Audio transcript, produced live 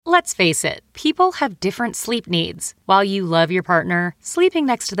Let's face it, people have different sleep needs. While you love your partner, sleeping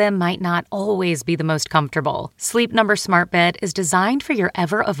next to them might not always be the most comfortable. Sleep Number Smart Bed is designed for your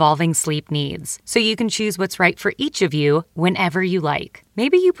ever-evolving sleep needs, so you can choose what's right for each of you whenever you like.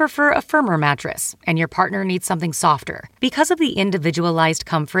 Maybe you prefer a firmer mattress and your partner needs something softer. Because of the individualized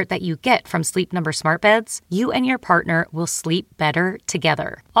comfort that you get from Sleep Number Smart Beds, you and your partner will sleep better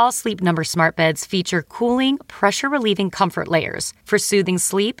together. All Sleep Number Smart Beds feature cooling, pressure-relieving comfort layers for soothing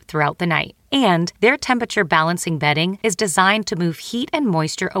sleep throughout the night. And their temperature balancing bedding is designed to move heat and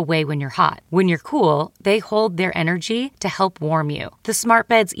moisture away when you're hot. When you're cool, they hold their energy to help warm you. The smart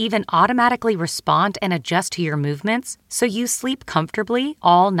beds even automatically respond and adjust to your movements, so you sleep comfortably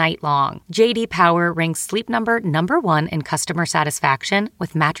all night long. J.D. Power ranks Sleep Number #1 in customer satisfaction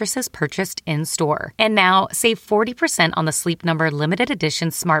with mattresses purchased in-store. And now, save 40% on the Sleep Number limited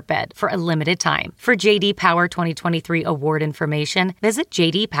edition smart bed for a limited time. For J.D. Power 2023 award information, visit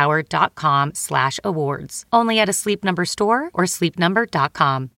jdpower.com/awards. Only at a Sleep Number store or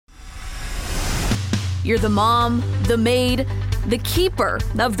sleepnumber.com. You're the mom, the maid, the keeper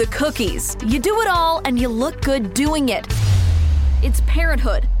of the cookies. You do it all and you look good doing it. It's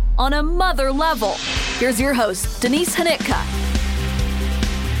parenthood on a mother level. Here's your host, Denise Hanitka.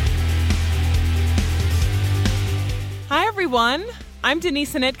 Hi, everyone. I'm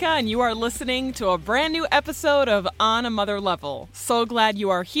Denise Hanitka, and you are listening to a brand new episode of On a Mother Level. So glad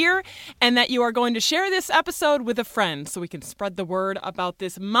you are here and that you are going to share this episode with a friend so we can spread the word about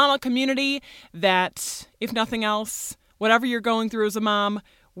this mama community that, if nothing else, whatever you're going through as a mom,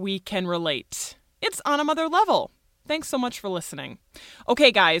 we can relate. It's On a Mother Level. Thanks so much for listening.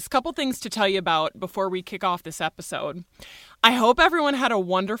 Okay, guys, couple things to tell you about before we kick off this episode. I hope everyone had a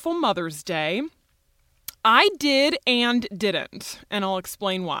wonderful Mother's Day. I did and didn't, and I'll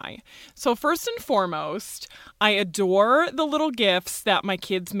explain why. So first and foremost, I adore the little gifts that my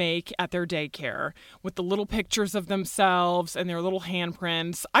kids make at their daycare with the little pictures of themselves and their little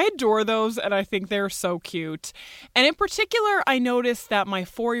handprints. I adore those, and I think they're so cute. And in particular, I noticed that my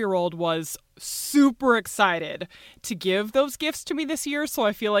 4-year-old was super excited to give those gifts to me this year, so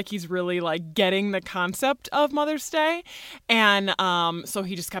I feel like he's really like getting the concept of Mother's Day. And so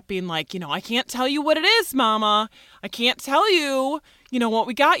he just kept being like, I can't tell you what it is, Mama. I can't tell you, what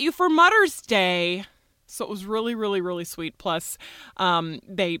we got you for Mother's Day. So it was really, really, really sweet. Plus,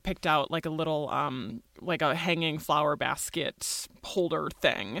 they picked out like a little, like a hanging flower basket holder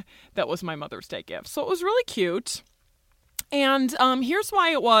thing that was my Mother's Day gift. So it was really cute. And here's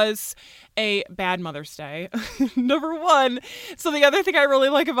why it was a bad Mother's Day. Number one, so the other thing I really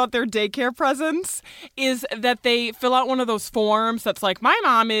like about their daycare presents is that they fill out one of those forms that's like, my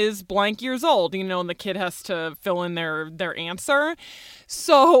mom is blank years old, and the kid has to fill in their answer.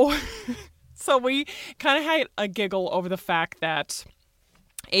 So we kind of had a giggle over the fact that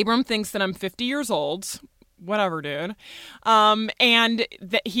Abram thinks that I'm 50 years old. Whatever, dude. And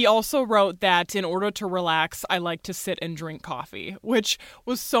he also wrote that in order to relax, I like to sit and drink coffee, which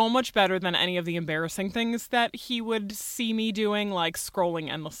was so much better than any of the embarrassing things that he would see me doing, like scrolling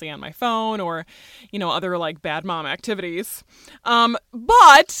endlessly on my phone or, other like bad mom activities.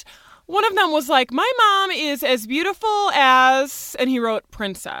 But one of them was like, my mom is as beautiful as, and he wrote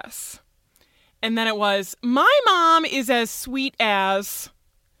princess. And then it was, my mom is as sweet as...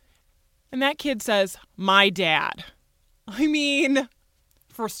 And that kid says, my dad. I mean,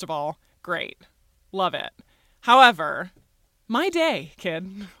 first of all, great. Love it. However, my day, kid,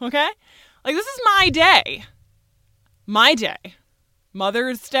 okay? Like, this is my day. My day.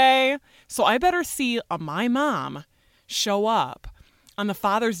 Mother's Day. So I better see my mom show up on the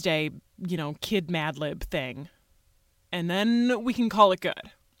Father's Day, kid Mad Lib thing. And then we can call it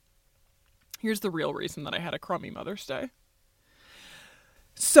good. Here's the real reason that I had a crummy Mother's Day.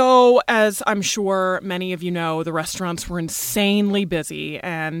 So, as I'm sure many of you know, the restaurants were insanely busy.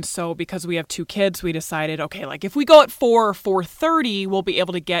 And so because we have 2 kids, we decided, okay, like if we go at 4 or 4:30, we'll be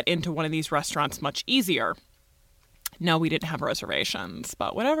able to get into one of these restaurants much easier. No, we didn't have reservations,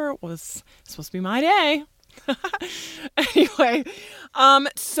 but whatever, it was supposed to be my day. Anyway,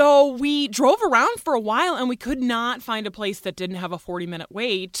 so we drove around for a while and we could not find a place that didn't have a 40-minute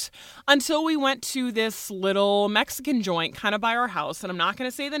wait until we went to this little Mexican joint kind of by our house. And I'm not going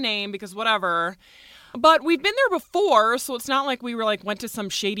to say the name because whatever, but we've been there before. So it's not like we were like went to some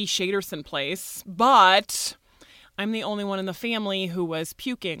shady Shaderson place, but I'm the only one in the family who was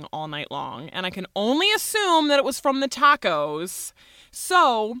puking all night long. And I can only assume that it was from the tacos.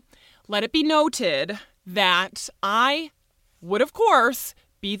 So let it be noted that I would, of course,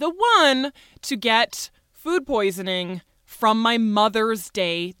 be the one to get food poisoning from my Mother's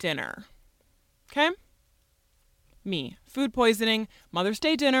Day dinner. Okay? Me. Food poisoning, Mother's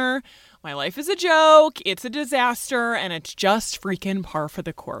Day dinner, my life is a joke, it's a disaster, and it's just freaking par for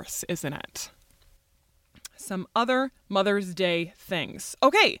the course, isn't it? Some other Mother's Day things.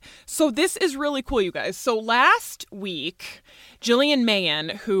 Okay, so this is really cool, you guys. So last week, Jillian Mahan,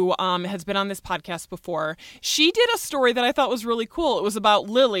 who has been on this podcast before, she did a story that I thought was really cool. It was about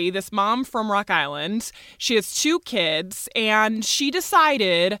Lily, this mom from Rock Island. She has 2 kids, and she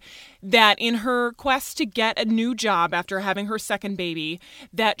decided that in her quest to get a new job after having her second baby,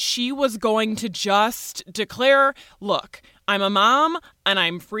 that she was going to just declare, look, I'm a mom and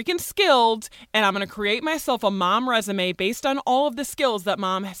I'm freaking skilled, and I'm going to create myself a mom resume based on all of the skills that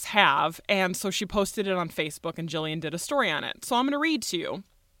moms have. And so she posted it on Facebook, and Jillian did a story on it. So I'm going to read to you.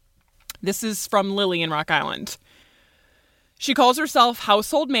 This is from Lily in Rock Island. She calls herself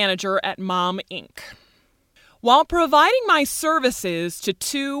household manager at Mom Inc. While providing my services to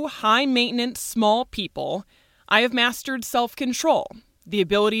 2 high-maintenance small people, I have mastered self-control, the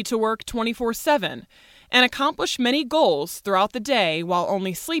ability to work 24/7, and accomplish many goals throughout the day while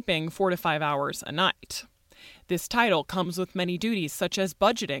only sleeping 4 to 5 hours a night. This title comes with many duties such as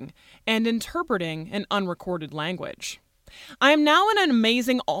budgeting and interpreting an unrecorded language. I am now an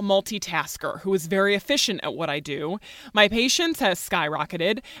amazing multitasker who is very efficient at what I do. My patience has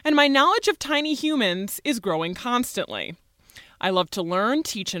skyrocketed, and my knowledge of tiny humans is growing constantly. I love to learn,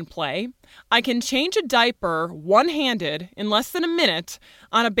 teach, and play. I can change a diaper one-handed in less than a minute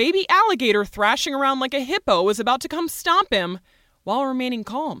on a baby alligator thrashing around like a hippo is about to come stomp him while remaining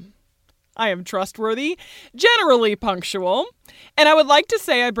calm. I am trustworthy, generally punctual, and I would like to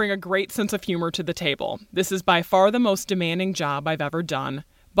say I bring a great sense of humor to the table. This is by far the most demanding job I've ever done,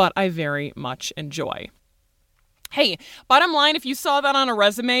 but I very much enjoy. Hey, bottom line, if you saw that on a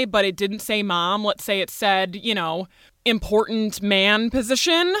resume, but it didn't say mom, let's say it said, important man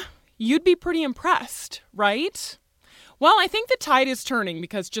position, you'd be pretty impressed, right? Well, I think the tide is turning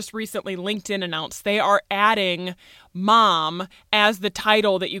because just recently LinkedIn announced they are adding mom as the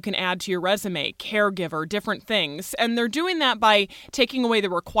title that you can add to your resume, caregiver, different things. And they're doing that by taking away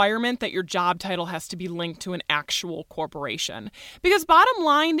the requirement that your job title has to be linked to an actual corporation. Because bottom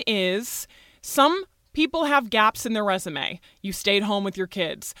line is, some people have gaps in their resume. You stayed home with your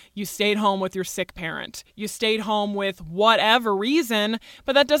kids. You stayed home with your sick parent. You stayed home with whatever reason,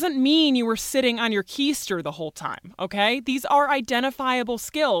 but that doesn't mean you were sitting on your keister the whole time, okay? These are identifiable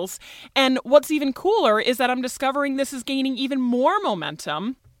skills. And what's even cooler is that I'm discovering this is gaining even more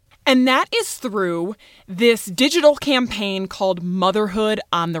momentum. And that is through this digital campaign called Motherhood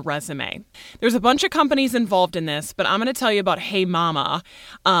on the Resume. There's a bunch of companies involved in this, but I'm going to tell you about Hey Mama,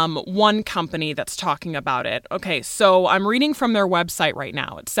 one company that's talking about it. Okay, so I'm reading from their website right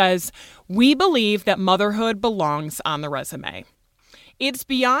now. It says, "We believe that motherhood belongs on the resume. It's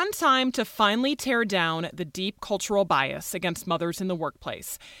beyond time to finally tear down the deep cultural bias against mothers in the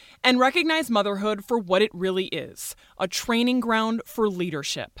workplace and recognize motherhood for what it really is, a training ground for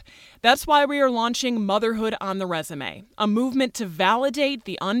leadership. That's why we are launching Motherhood on the Resume, a movement to validate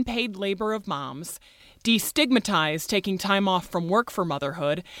the unpaid labor of moms, destigmatize taking time off from work for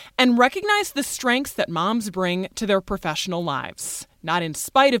motherhood, and recognize the strengths that moms bring to their professional lives, not in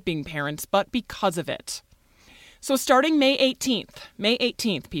spite of being parents, but because of it." So starting May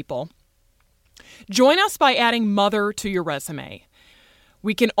 18th, people, join us by adding mother to your resume.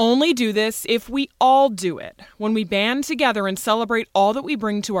 We can only do this if we all do it, when we band together and celebrate all that we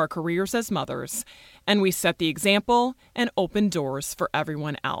bring to our careers as mothers, and we set the example and open doors for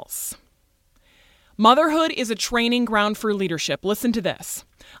everyone else. Motherhood is a training ground for leadership. Listen to this.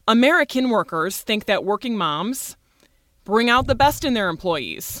 American workers think that working moms bring out the best in their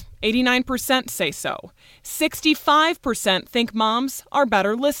employees. 89% say so. 65% think moms are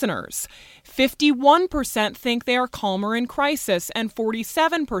better listeners. 51% think they are calmer in crisis, and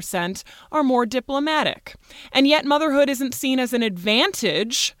 47% are more diplomatic. And yet motherhood isn't seen as an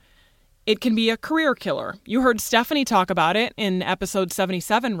advantage. It can be a career killer. You heard Stephanie talk about it in episode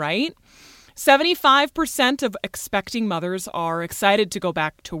 77, right? 75% of expecting mothers are excited to go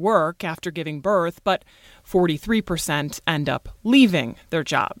back to work after giving birth, but 43% end up leaving their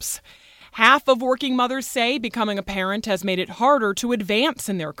jobs. Half of working mothers say becoming a parent has made it harder to advance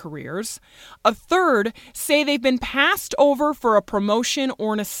in their careers. A third say they've been passed over for a promotion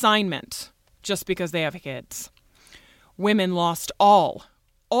or an assignment just because they have kids. Women lost all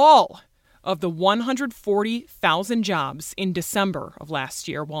of the 140,000 jobs in December of last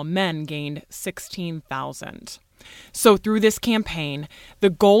year, while men gained 16,000. So through this campaign, the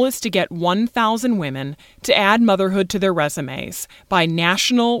goal is to get 1,000 women to add motherhood to their resumes by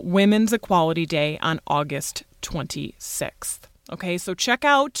National Women's Equality Day on August 26th. Okay, so check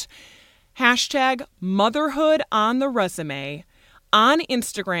out hashtag motherhood on the resume on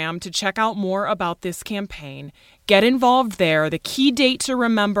Instagram to check out more about this campaign. Get involved there. The key date to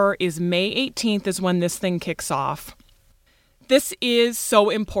remember is May 18th is when this thing kicks off. This is so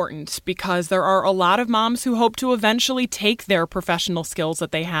important because there are a lot of moms who hope to eventually take their professional skills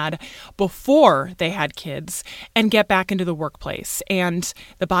that they had before they had kids and get back into the workplace. And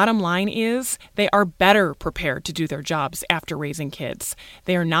the bottom line is they are better prepared to do their jobs after raising kids.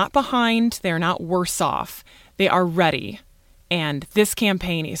 They are not behind. They are not worse off. They are ready. And this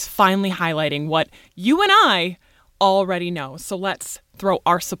campaign is finally highlighting what you and I already know. So let's throw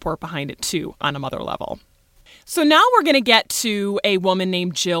our support behind it too on a mother level. So now we're going to get to a woman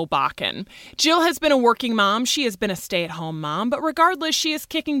named Jill Bakken. Jill has been a working mom. She has been a stay-at-home mom, but regardless, she is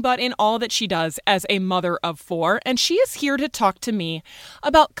kicking butt in all that she does as a mother of 4, and she is here to talk to me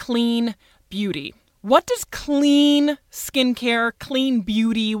about clean beauty. What does clean skincare, clean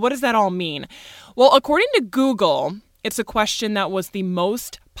beauty, what does that all mean? Well, according to Google, it's a question that was the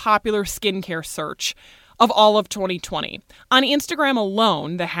most popular skincare search of all of 2020. On Instagram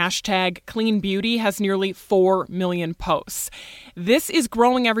alone, the hashtag clean beauty has nearly 4 million posts. This is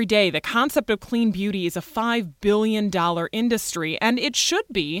growing every day. The concept of clean beauty is a $5 billion industry, and it should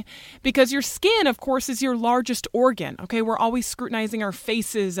be because your skin, of course, is your largest organ. Okay, we're always scrutinizing our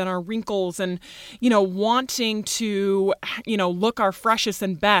faces and our wrinkles and, wanting to, look our freshest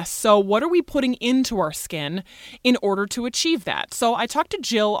and best. So what are we putting into our skin in order to achieve that? So I talked to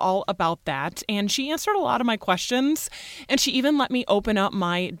Jill all about that, and she answered a lot of my questions, and she even let me open up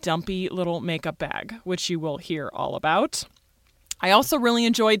my dumpy little makeup bag, which you will hear all about. I also really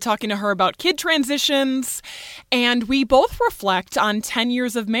enjoyed talking to her about kid transitions, and we both reflect on 10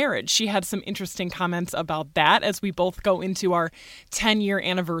 years of marriage. She had some interesting comments about that as we both go into our 10-year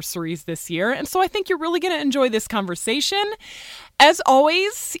anniversaries this year, and so I think you're really going to enjoy this conversation. As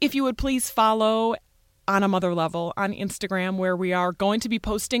always, if you would please follow On a Mother Level on Instagram, where we are going to be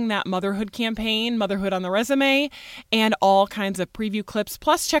posting that motherhood campaign, Motherhood on the Resume, and all kinds of preview clips.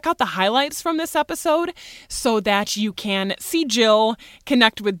 Plus, check out the highlights from this episode so that you can see Jill,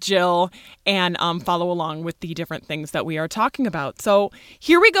 connect with Jill, and follow along with the different things that we are talking about. So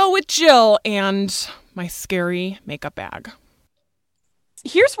here we go with Jill and my scary makeup bag.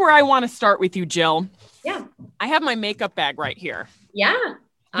 Here's where I want to start with you, Jill. Yeah. I have my makeup bag right here. Yeah.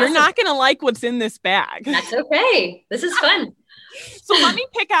 Awesome. You're not going to like what's in this bag. That's okay. This is fun. So let me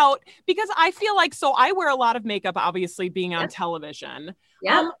pick out, because I feel like, so I wear a lot of makeup, obviously being on television.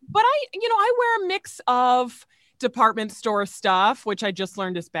 Yeah. But I wear a mix of department store stuff, which I just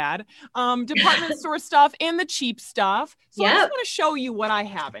learned is bad. Department store stuff and the cheap stuff. So I just want to show you what I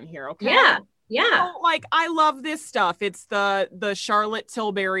have in here. Okay. Yeah. Yeah. So, I love this stuff. It's the Charlotte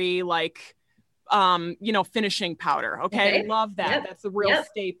Tilbury, finishing powder. Okay. I love that. Yep. That's a real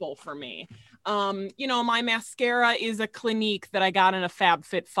staple for me. My mascara is a Clinique that I got in a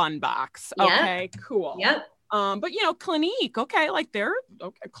FabFitFun box. Okay, cool. Yep. But Clinique, okay, they're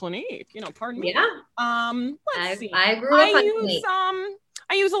okay, Clinique, pardon me. Yeah. Let's see. I grew up on Clinique.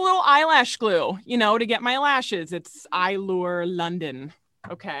 I use a little eyelash glue, to get my lashes. It's Eyelure London.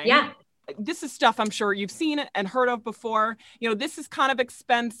 Okay. Yeah. This is stuff I'm sure you've seen it and heard of before. This is kind of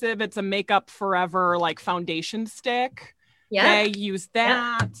expensive. It's a Makeup Forever foundation stick. Yeah. I use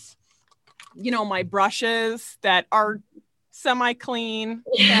that. Yeah. My brushes that are semi-clean.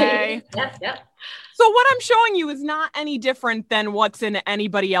 Okay. Yep. So what I'm showing you is not any different than what's in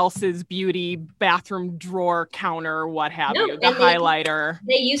anybody else's beauty bathroom drawer, counter, what have you. The highlighter.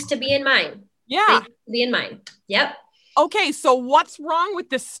 They used to be in mine. Yeah. They used to be in mine. Yep. Okay, so what's wrong with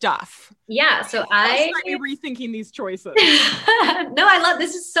this stuff? Yeah, so I start rethinking these choices. No, I love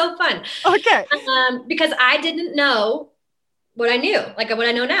this. Is so fun. Okay. Because I didn't know what I knew, what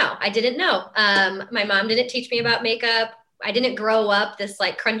I know now. I didn't know. My mom didn't teach me about makeup. I didn't grow up this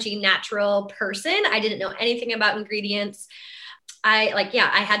crunchy natural person. I didn't know anything about ingredients. I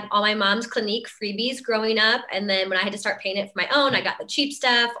had all my mom's Clinique freebies growing up. And then when I had to start paying it for my own, I got the cheap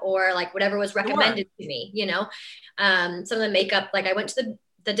stuff or whatever was recommended to me, some of the makeup, I went to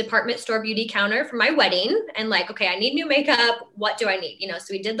the department store beauty counter for my wedding and okay, I need new makeup. What do I need? So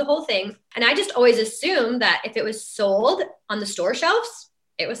we did the whole thing. And I just always assumed that if it was sold on the store shelves,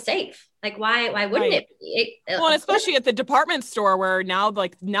 it was safe. Why wouldn't it be? Well, especially at the department store where now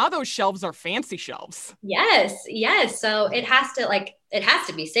those shelves are fancy shelves. Yes. So it has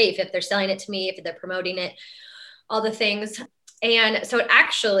to be safe if they're selling it to me, if they're promoting it, all the things. And so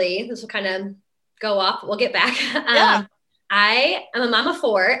this will kind of go off. We'll get back. Yeah. I am a mom of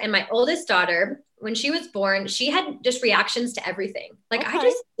 4, and my oldest daughter, when she was born, she had just reactions to everything. I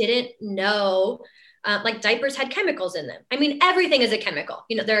just didn't know Like diapers had chemicals in them. I mean, everything is a chemical.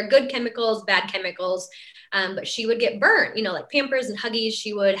 There are good chemicals, bad chemicals. But she would get burnt, like Pampers and Huggies,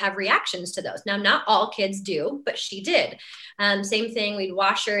 she would have reactions to those. Now, not all kids do, but she did. Same thing, we'd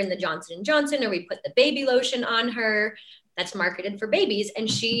wash her in the Johnson & Johnson, or we'd put the baby lotion on her that's marketed for babies. And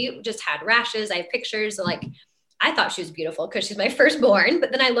she just had rashes. I have pictures. So like, I thought she was beautiful because she's my firstborn,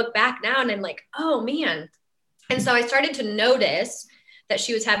 but then I look back now and I'm like, oh man. And so I started to notice that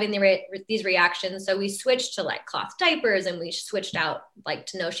she was having these reactions. So we switched to like cloth diapers, and we switched out like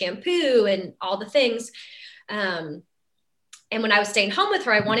to no shampoo and all the things. And when I was staying home with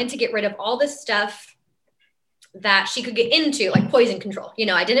her, I wanted to get rid of all this stuff that she could get into, like poison control.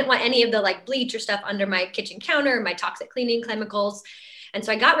 I didn't want any of the like bleach or stuff under my kitchen counter, my toxic cleaning chemicals. And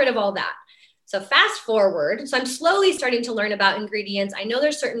so I got rid of all that. So fast forward, so I'm slowly starting to learn about ingredients. I know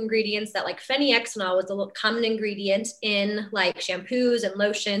there's certain ingredients that like phenoxyethanol was a common ingredient in like shampoos and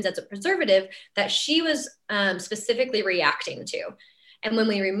lotions as a preservative that she was specifically reacting to. And when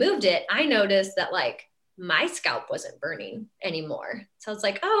we removed it, I noticed that like my scalp wasn't burning anymore. So I was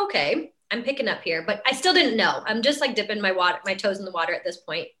like, oh, okay, I'm picking up here, but I still didn't know. I'm just like dipping my toes in the water at this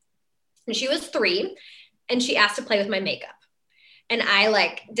point. And she was 3 and she asked to play with my makeup. And I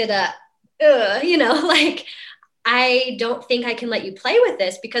like did like, I don't think I can let you play with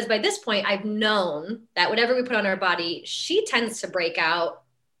this, because by this point I've known that whatever we put on our body, she tends to break out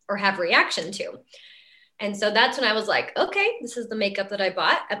or have reaction to. And so that's when I was like, okay, this is the makeup that I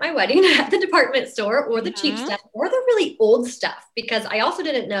bought at my wedding at the department store, or the cheap stuff, or the really old stuff, because I also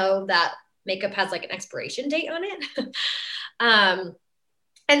didn't know that makeup has like an expiration date on it.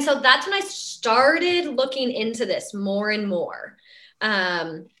 And so that's when I started looking into this more and more.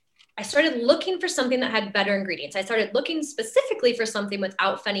 I started looking for something that had better ingredients. I started looking specifically for something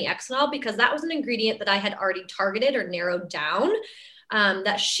without phenoxyethanol, because that was an ingredient that I had already targeted or narrowed down,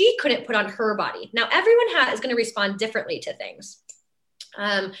 that she couldn't put on her body. Now, everyone is going to respond differently to things.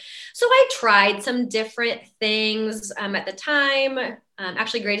 So I tried some different things at the time.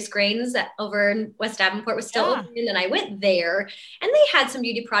 Actually, Greatest Grains over in West Davenport was still open, and I went there, and they had some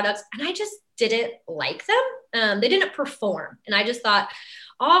beauty products, and I just didn't like them. They didn't perform, and I just thought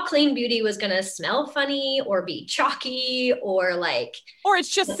all clean beauty was going to smell funny or be chalky or it's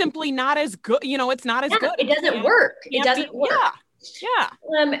just simply not as good. It's not as good. It doesn't work. It doesn't work. Yeah.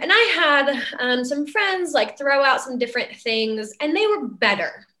 And I had some friends like throw out some different things, and they were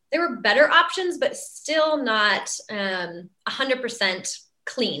better. They were better options, but still not 100%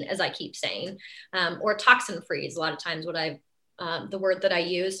 clean, as I keep saying, or toxin free is a lot of times the word that I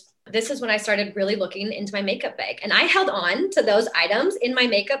use. This is when I started really looking into my makeup bag, and I held on to those items in my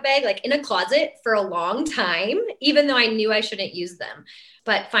makeup bag, like in a closet, for a long time, even though I knew I shouldn't use them.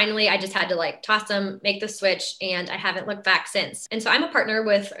 But finally, I just had to like toss them, make the switch, and I haven't looked back since. And so I'm a partner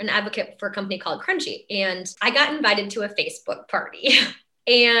with an advocate for a company called Crunchy, and I got invited to a Facebook party.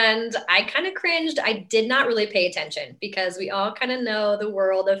 And I kind of cringed. I did not really pay attention, because we all kind of know the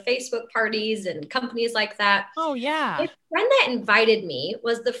world of Facebook parties and companies like that. Oh, yeah. The friend that invited me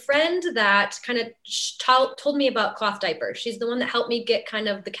was the friend that kind of told me about cloth diapers. She's the one that helped me get kind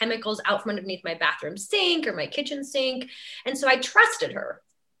of the chemicals out from underneath my bathroom sink or my kitchen sink. And so I trusted her.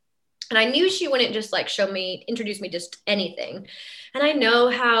 And I knew she wouldn't just like introduce me just anything. And I know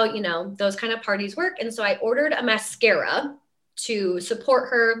how, those kind of parties work. And so I ordered a mascara to support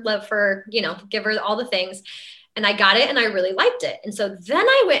her, love her, give her all the things. And I got it, and I really liked it. And so then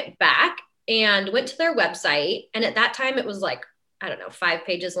I went back and went to their website. And at that time it was like, I don't know, 5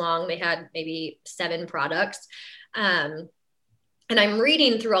 pages long. They had maybe 7 products. And I'm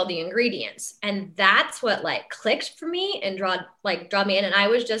reading through all the ingredients, and that's what like clicked for me and draw me in. And I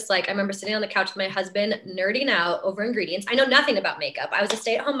was just like, I remember sitting on the couch with my husband, nerding out over ingredients. I know nothing about makeup. I was a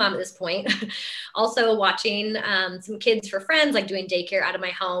stay-at-home mom at this point, also watching some kids for friends, like doing daycare out of my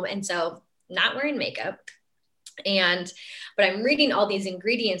home. And so not wearing makeup. But I'm reading all these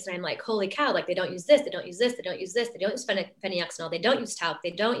ingredients, and I'm like, holy cow, like they don't use this, they don't use this, they don't use this, they don't use phenoxyethanol, they don't use talc,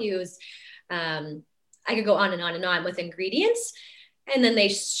 they don't use, I could go on and on and on with ingredients. And then they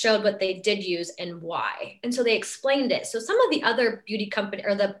showed what they did use and why. And so they explained it. So some of the other beauty company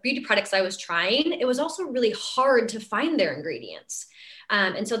or the beauty products I was trying, it was also really hard to find their ingredients.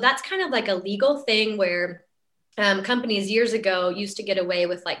 And so that's kind of like a legal thing where companies years ago used to get away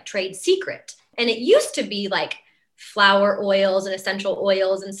with like trade secret. And it used to be like flower oils and essential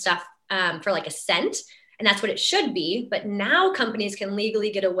oils and stuff for like a scent. And that's what it should be. But now companies can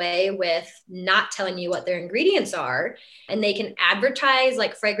legally get away with not telling you what their ingredients are. And they can advertise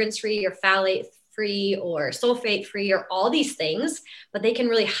like fragrance-free or phthalate-free or sulfate-free or all these things, but they can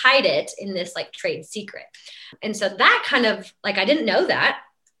really hide it in this like trade secret. And so that kind of like, I didn't know that.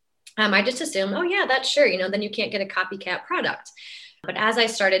 I just assumed, oh yeah, that's sure, then you can't get a copycat product. But as I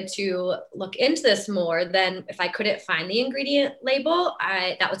started to look into this more, then if I couldn't find the ingredient label,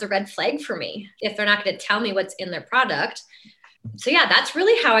 that was a red flag for me. If they're not going to tell me what's in their product. So yeah, that's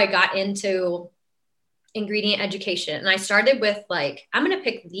really how I got into ingredient education. And I started with like, I'm going to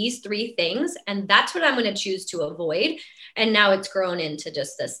pick these 3 things, and that's what I'm going to choose to avoid. And now it's grown into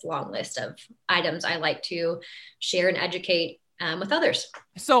just this long list of items I like to share and educate with others.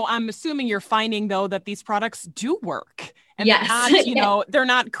 So I'm assuming you're finding though that these products do work, and yes. they're not, they're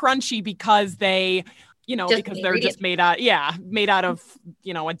not crunchy because they, because they're just made out of,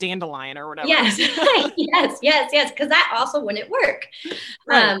 a dandelion or whatever. Yes. yes. Cause that also wouldn't work.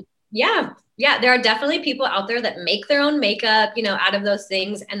 Right. Yeah. There are definitely people out there that make their own makeup, out of those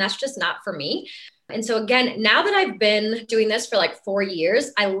things. And that's just not for me. And so again, now that I've been doing this for like 4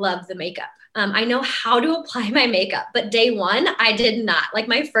 years, I love the makeup. I know how to apply my makeup, but day one, I did not. Like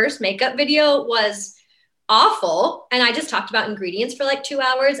my first makeup video was awful. And I just talked about ingredients for like 2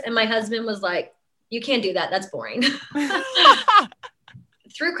 hours. And my husband was like, you can't do that. That's boring.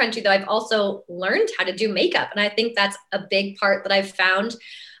 Through Crunchy though, I've also learned how to do makeup. And I think that's a big part that I've found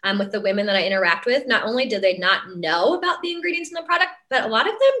with the women that I interact with. Not only do they not know about the ingredients in the product, but a lot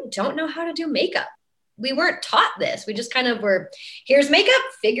of them don't know how to do makeup. We weren't taught this. We just kind of were, here's makeup,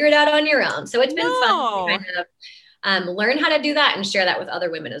 figure it out on your own. So it's been fun to kind of learn how to do that and share that with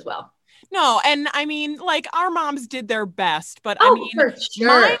other women as well. No. And I mean, like our moms did their best, but for sure.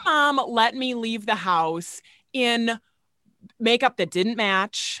 My mom let me leave the house in makeup that didn't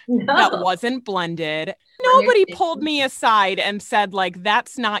match, that wasn't blended. Nobody pulled me aside and said, like,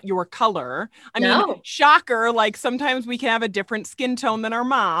 that's not your color. I mean, shocker, like sometimes we can have a different skin tone than our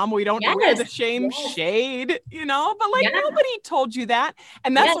mom. We don't wear the same shade, but like nobody told you that.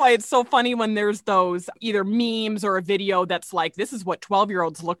 And that's why it's so funny when there's those either memes or a video that's like, this is what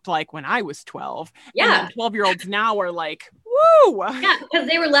 12-year-olds looked like when I was 12. Yeah. And 12-year-olds now are like, woo. Yeah, because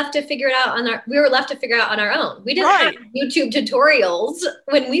we were left to figure it out on our own. We didn't have YouTube tutorials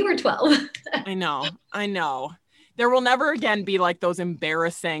when we were 12. I know. There will never again be like those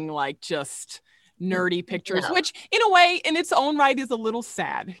embarrassing, like just nerdy pictures, which in a way, in its own right, is a little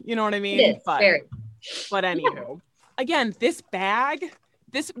sad. You know what I mean? It is, very. But anywho, again, this bag,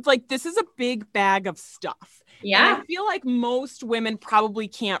 this is a big bag of stuff. Yeah. And I feel like most women probably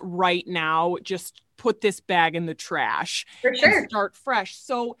can't right now just put this bag in the trash. For sure. And start fresh.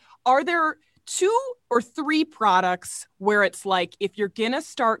 So are there 2 or 3 products where it's like, if you're going to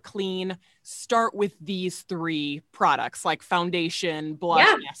start clean, start with these 3 products, like foundation, blush,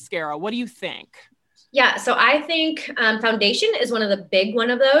 mascara? What do you think? Yeah. So I think foundation is one of the big one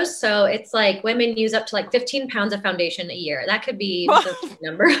of those. So it's like women use up to like 15 pounds of foundation a year. That could be the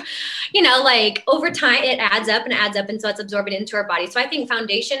number, like over time it adds up. And so it's absorbing into our body. So I think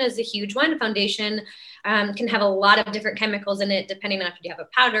foundation is a huge one. Foundation can have a lot of different chemicals in it, depending on if you have a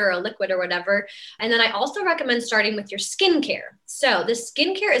powder or a liquid or whatever. And then I also recommend starting with your skincare. So the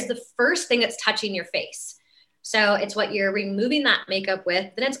skincare is the first thing that's touching your face. So it's what you're removing that makeup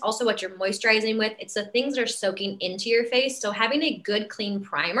with. Then it's also what you're moisturizing with. It's the things that are soaking into your face. So having a good clean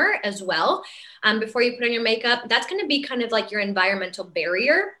primer as well before you put on your makeup, that's going to be kind of like your environmental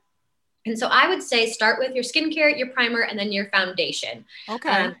barrier. And so I would say start with your skincare, your primer, and then your foundation.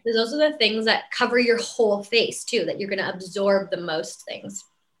 Okay. Those are the things that cover your whole face too, that you're going to absorb the most things.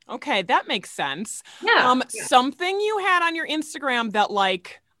 Okay. That makes sense. Yeah. Something you had on your Instagram that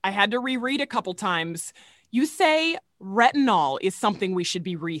like I had to reread a couple times. You say retinol is something we should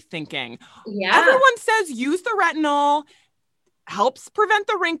be rethinking. Yeah. Everyone says use the retinol, helps prevent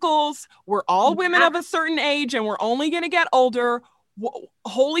the wrinkles. We're all women of a certain age and we're only going to get older.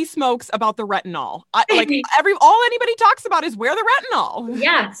 Holy smokes about the retinol. All anybody talks about is wear the retinol.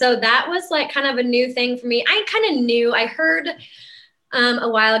 Yeah. So that was like kind of a new thing for me. I heard a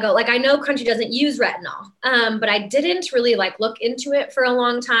while ago, like I know Crunchy doesn't use retinol, but I didn't really like look into it for a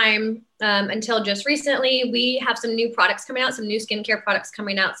long time until just recently. We have some new products coming out, some new skincare products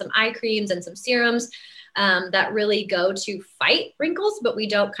coming out, some eye creams and some serums that really go to fight wrinkles, but we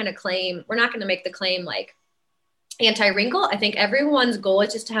don't kind of claim, we're not going to make the claim like anti-wrinkle. I think everyone's goal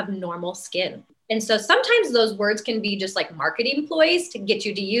is just to have normal skin. And so sometimes those words can be just like marketing ploys to get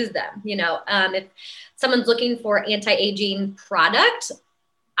you to use them. If someone's looking for anti-aging product,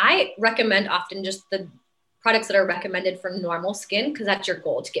 I recommend often just the products that are recommended for normal skin, because that's your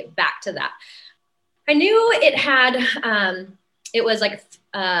goal, to get back to that. I knew it had, it was like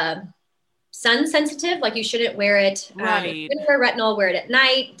sun sensitive, like you shouldn't wear it. Right. If you're gonna wear retinol, wear it at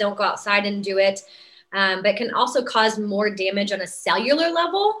night. Don't go outside and do it. But it can also cause more damage on a cellular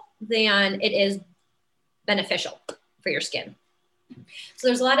level than it is beneficial for your skin. So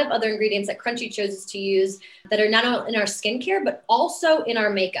there's a lot of other ingredients that Crunchy chooses to use that are not only in our skincare, but also in our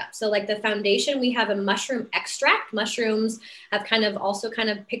makeup. So like the foundation, we have a mushroom extract. Mushrooms have kind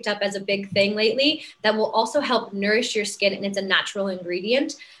of picked up as a big thing lately that will also help nourish your skin. And it's a natural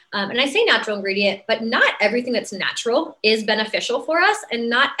ingredient. And I say natural ingredient, but not everything that's natural is beneficial for us, and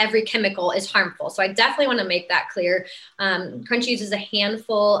not every chemical is harmful. So I definitely want to make that clear. Crunchy uses a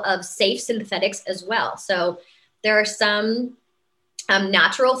handful of safe synthetics as well. So there are some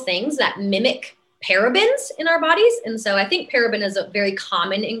natural things that mimic parabens in our bodies. And so I think paraben is a very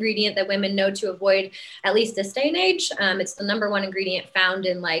common ingredient that women know to avoid, at least this day and age. It's the number one ingredient found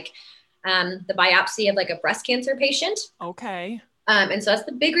in like the biopsy of like a breast cancer patient. Okay. And so that's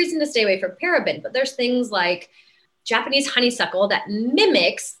the big reason to stay away from paraben. But there's things like Japanese honeysuckle that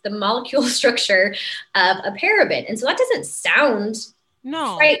mimics the molecule structure of a paraben. And so that doesn't sound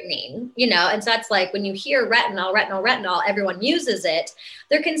frightening, and so that's like when you hear retinol, everyone uses it.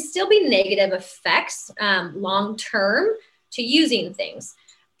 There can still be negative effects long-term to using things.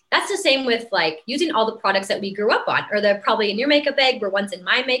 That's the same with like using all the products that we grew up on, or they're probably in your makeup bag, were once in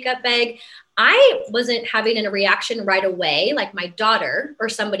my makeup bag. I wasn't having a reaction right away, like my daughter or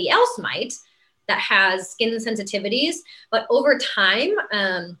somebody else might that has skin sensitivities. But over time,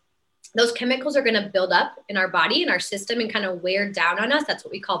 those chemicals are going to build up in our body, in our system, and kind of wear down on us. That's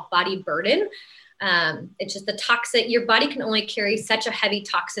what we call body burden. It's just the toxic, your body can only carry such a heavy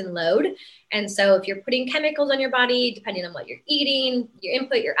toxin load. And so if you're putting chemicals on your body, depending on what you're eating, your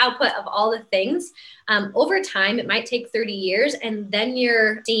input, your output of all the things, over time, it might take 30 years, and then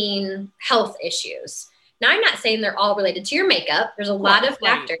you're seeing health issues. Now, I'm not saying they're all related to your makeup. There's a lot of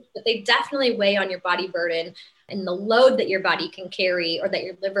factors, but they definitely weigh on your body burden and the load that your body can carry, or that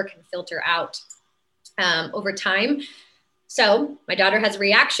your liver can filter out over time. So my daughter has a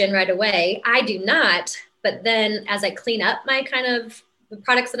reaction right away. I do not. But then as I clean up my kind of the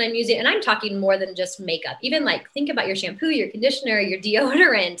products that I'm using, and I'm talking more than just makeup, even like think about your shampoo, your conditioner, your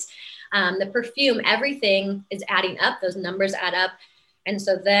deodorant, the perfume, everything is adding up. Those numbers add up. And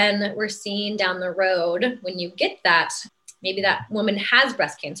so then we're seeing down the road, when you get that, maybe that woman has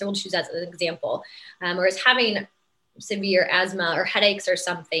breast cancer, we'll choose that as an example, or is having severe asthma or headaches or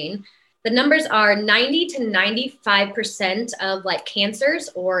something. The numbers are 90 to 95% of like cancers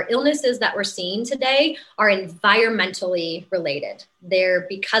or illnesses that we're seeing today are environmentally related. They're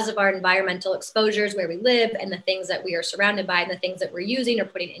because of our environmental exposures, where we live, and the things that we are surrounded by, and the things that we're using or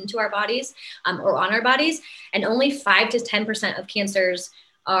putting into our bodies or on our bodies. And only 5 to 10% of cancers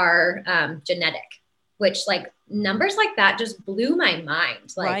are genetic, which like numbers like that just blew my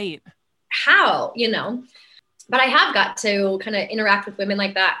mind. Like, how, But I have got to kind of interact with women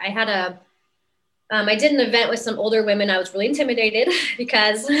like that. I had I did an event with some older women. I was really intimidated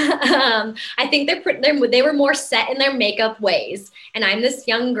because I think they were more set in their makeup ways. And I'm this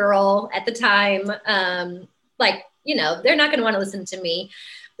young girl at the time, they're not going to want to listen to me.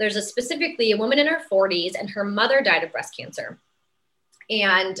 There's specifically a woman in her 40s, and her mother died of breast cancer.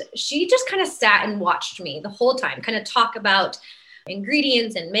 And she just kind of sat and watched me the whole time, kind of talk about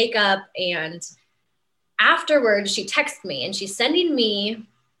ingredients and makeup. And afterwards, she texted me, and she's sending me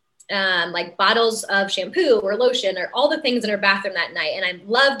like bottles of shampoo or lotion or all the things in her bathroom that night. And I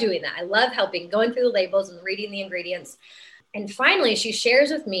love doing that. I love helping, going through the labels and reading the ingredients. And finally, she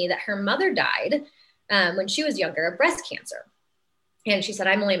shares with me that her mother died when she was younger of breast cancer. And she said,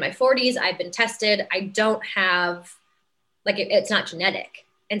 I'm only in my 40s. I've been tested. I don't have, it's not genetic.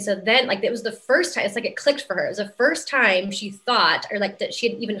 And so then it was the first time, it's like it clicked for her. It was the first time she thought, or that she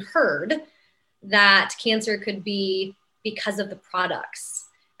had even heard that cancer could be because of the products,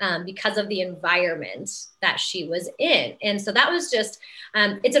 because of the environment that she was in. And so that was just,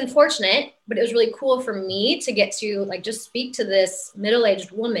 it's unfortunate, but it was really cool for me to get to just speak to this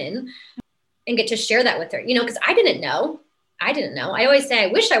middle-aged woman and get to share that with her, because I didn't know. I always say,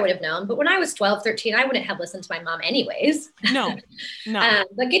 I wish I would have known, but when I was 12, 13, I wouldn't have listened to my mom anyways. No.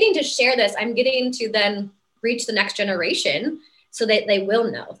 But getting to share this, I'm getting to then reach the next generation so that they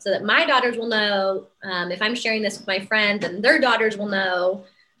will know, so that my daughters will know. If I'm sharing this with my friends, and their daughters will know.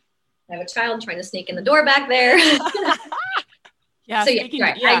 I have a child trying to sneak in the door back there. Yeah. So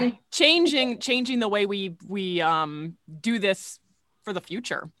changing the way we do this for the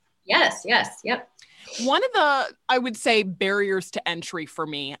future. Yes. Yep. One of the, I would say, barriers to entry for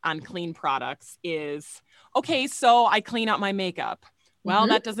me on clean products is, okay, so I clean out my makeup. Well,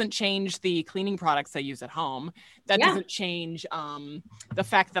 that doesn't change the cleaning products I use at home. That doesn't change the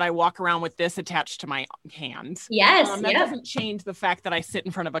fact that I walk around with this attached to my hand. Yes. That doesn't change the fact that I sit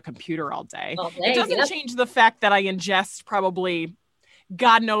in front of a computer all day. All day, It doesn't change the fact that I ingest probably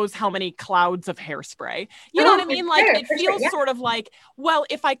God knows how many clouds of hairspray. You know what I mean? Like it feels sort of like, well,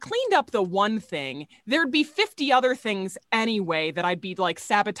 if I cleaned up the one thing, there'd be 50 other things anyway that I'd be like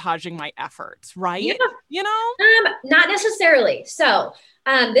sabotaging my efforts, right? Yeah. You know? Not necessarily. So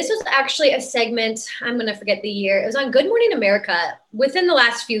this was actually a segment, I'm going to forget the year. It was on Good Morning America within the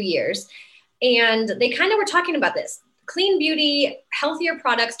last few years. And they kind of were talking about this. Clean beauty, healthier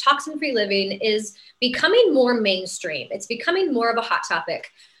products, toxin-free living is becoming more mainstream. It's becoming more of a hot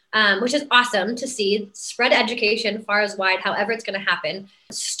topic, which is awesome to see. Spread education far as wide, however it's going to happen.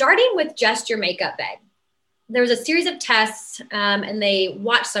 Starting with just your makeup bag. There was a series of tests and they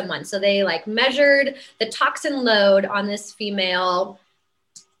watched someone. So they like measured the toxin load on this female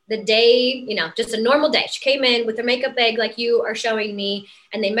the day, just a normal day. She came in with her makeup bag like you are showing me,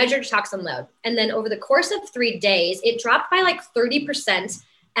 and they measured toxin load. And then over the course of 3 days, it dropped by like 30%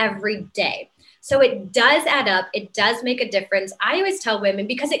 every day. So it does add up. It does make a difference. I always tell women,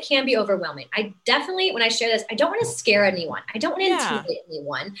 because it can be overwhelming. I definitely, when I share this, I don't want to scare anyone. I don't want to intimidate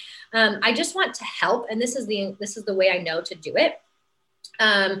anyone. I just want to help. And this is the way I know to do it.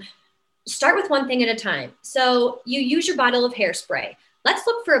 Start with one thing at a time. So you use your bottle of hairspray. Let's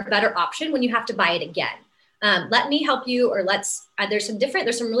look for a better option when you have to buy it again. Let me help you, or there's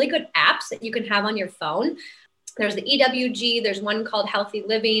some really good apps that you can have on your phone. There's the EWG. There's one called Healthy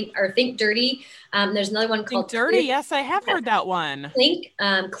Living or Think Dirty. There's another one called Think Dirty. Yes, I have heard that one.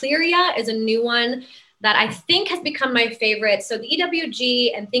 Clearia is a new one that I think has become my favorite. So the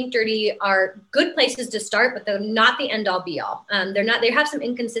EWG and Think Dirty are good places to start, but they're not the end all be all. They have some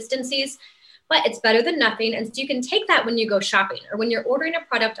inconsistencies, but it's better than nothing. And so you can take that when you go shopping or when you're ordering a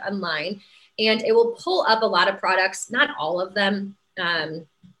product online, and it will pull up a lot of products, not all of them,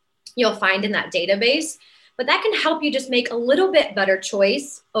 you'll find in that database. But that can help you just make a little bit better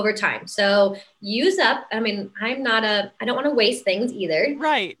choice over time. So use up, I don't want to waste things either.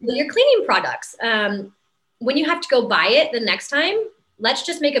 Right. With your cleaning products, when you have to go buy it the next time, let's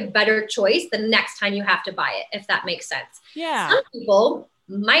just make a better choice the next time you have to buy it, if that makes sense. Yeah. Some people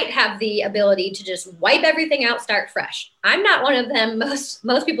might have the ability to just wipe everything out, start fresh. I'm not one of them.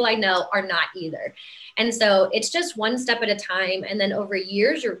 Most people I know are not either. And so it's just one step at a time. And then over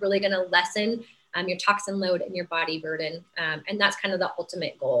years, you're really going to lessen your toxin load and your body burden. And that's kind of the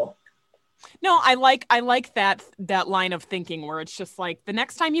ultimate goal. No, I like that line of thinking where it's just like the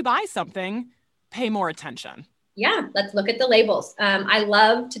next time you buy something, pay more attention. Yeah. Let's look at the labels. I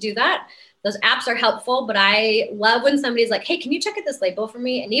love to do that. Those apps are helpful, but I love when somebody's like, hey, can you check out this label for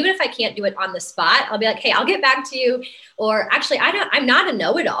me? And even if I can't do it on the spot, I'll be like, hey, I'll get back to you. Or actually, I'm not a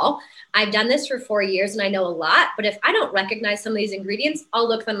know-it-all. I've done this for 4 years and I know a lot, but if I don't recognize some of these ingredients, I'll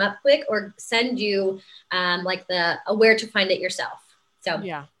look them up quick or send you where to find it yourself. So,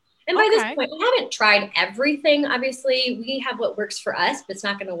 yeah. And by this point, I haven't tried everything. Obviously, we have what works for us, but it's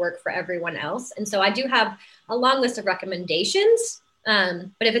not going to work for everyone else. And so I do have a long list of recommendations. But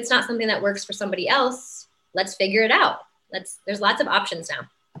if it's not something that works for somebody else, let's figure it out. There's lots of options now.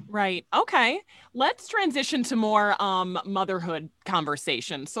 Right. Okay. Let's transition to more motherhood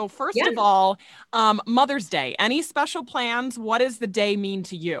conversation. So first of all, Mother's Day. Any special plans? What does the day mean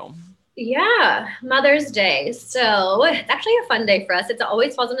to you? Yeah, Mother's Day. So it's actually a fun day for us. It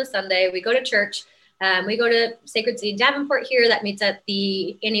always falls on a Sunday. We go to church. We go to Sacred Seed Davenport here that meets at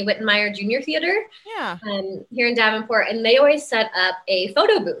the Annie Wittenmeyer Junior Theater here in Davenport. And they always set up a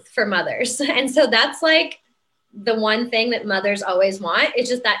photo booth for mothers. And so that's like the one thing that mothers always want. It's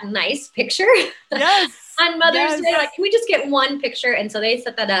just that nice picture. Yes. On Mother's Day, like, can we just get one picture? And so they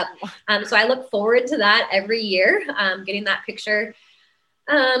set that up. So I look forward to that every year, getting that picture.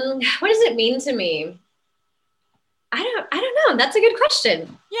 What does it mean to me? I don't know. That's a good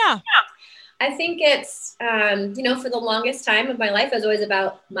question. Yeah. I think it's, for the longest time of my life, it was always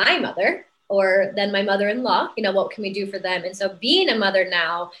about my mother or then my mother-in-law, what can we do for them? And so being a mother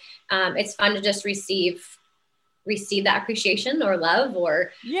now, it's fun to just receive that appreciation or love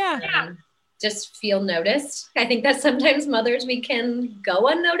or just feel noticed. I think that sometimes mothers, we can go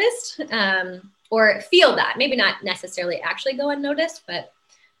unnoticed or feel that, maybe not necessarily actually go unnoticed, but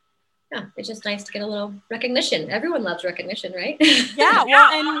yeah, it's just nice to get a little recognition. Everyone loves recognition, right? Yeah,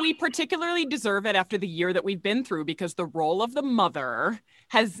 well, and we particularly deserve it after the year that we've been through because the role of the mother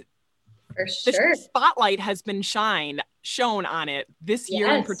has, for sure, the spotlight has been shown on it this year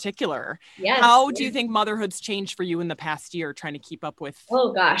in particular. Yes. How do you think motherhood's changed for you in the past year, trying to keep up with?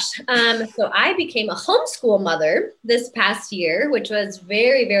 Oh gosh. So I became a homeschool mother this past year, which was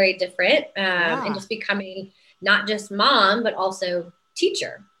very, very different. And just becoming not just mom, but also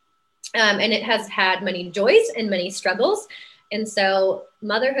teacher. And it has had many joys and many struggles. And so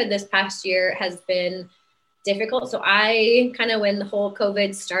motherhood this past year has been difficult. So I kind of, when the whole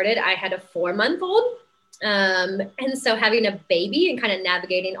COVID started, I had a 4-month-old. And so having a baby and kind of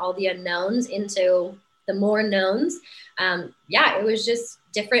navigating all the unknowns into the more knowns, it was just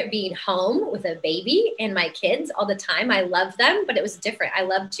different being home with a baby and my kids all the time. I love them, but it was different. I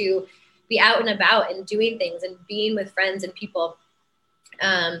love to be out and about and doing things and being with friends and people.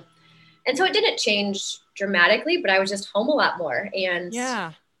 And so it didn't change dramatically, but I was just home a lot more. And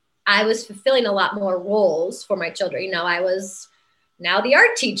I was fulfilling a lot more roles for my children. You know, I was now the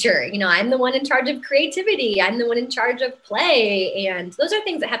art teacher. You know, I'm the one in charge of creativity. I'm the one in charge of play. And those are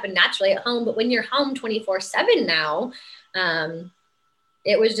things that happen naturally at home. But when you're home 24/7 now,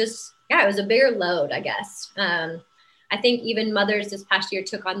 it was just, it was a bigger load, I guess. I think even mothers this past year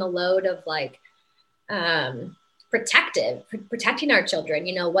took on the load of like, protecting our children.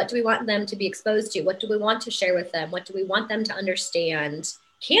 You know, what do we want them to be exposed to? What do we want to share with them? What do we want them to understand?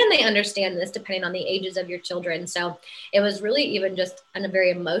 Can they understand this, depending on the ages of your children? So it was really even just a very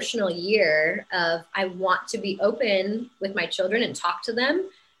emotional year of, I want to be open with my children and talk to them,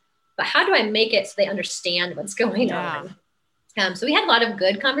 but how do I make it so they understand what's going on? So we had a lot of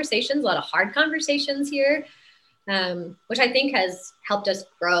good conversations, a lot of hard conversations here, which I think has helped us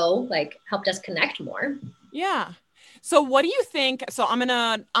grow, like helped us connect more. Yeah. So what do you think? So I'm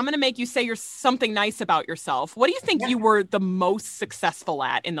gonna make you say something nice about yourself. What do you think you were the most successful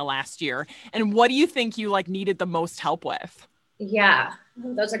at in the last year? And what do you think you like needed the most help with? Yeah,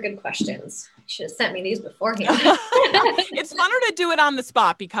 those are good questions. You should have sent me these beforehand. It's funner to do it on the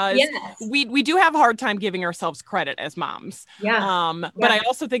spot because we do have a hard time giving ourselves credit as moms. But I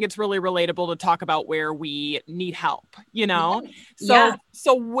also think it's really relatable to talk about where we need help, you know?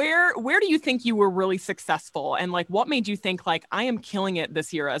 So where do you think you were really successful? And like, what made you think like, I am killing it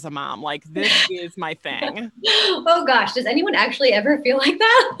this year as a mom? Like, this is my thing. Oh gosh. Does anyone actually ever feel like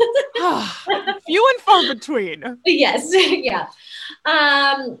that? Few and far between. Yes. Yeah.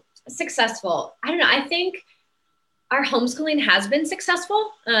 Successful. I don't know. I think our homeschooling has been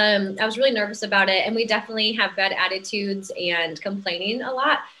successful. I was really nervous about it, and we definitely have bad attitudes and complaining a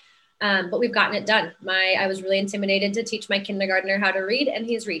lot. But we've gotten it done. I was really intimidated to teach my kindergartner how to read, and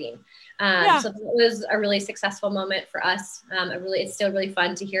he's reading. So it was a really successful moment for us. It's still really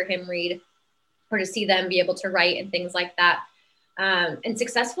fun to hear him read or to see them be able to write and things like that. And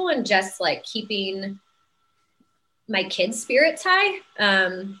successful in just like keeping my kids' spirits high.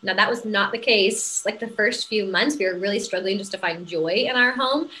 Now that was not the case. Like the first few months, we were really struggling just to find joy in our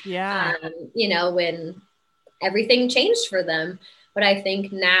home. You know, when everything changed for them. But I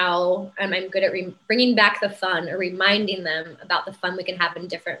think now I'm good at bringing back the fun or reminding them about the fun we can have in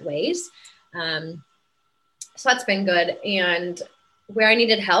different ways. So that's been good. And where I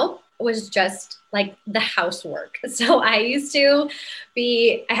needed help was just like the housework. So I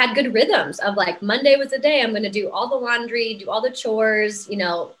had good rhythms of like, Monday was the day I'm going to do all the laundry, do all the chores. You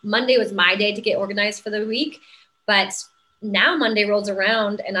know, Monday was my day to get organized for the week. But now Monday rolls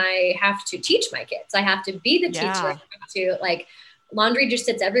around and I have to teach my kids. I have to be the teacher. I have to like, laundry just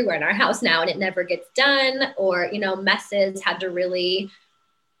sits everywhere in our house now and it never gets done, or, you know, messes had to really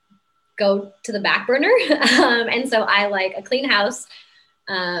go to the back burner. And so I like a clean house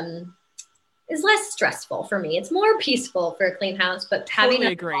is less stressful for me. It's more peaceful for a clean house, but having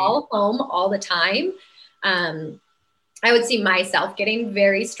it all home all the time, I would see myself getting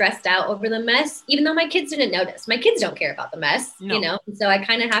very stressed out over the mess, even though my kids didn't notice. My kids don't care about the mess, you know? And so I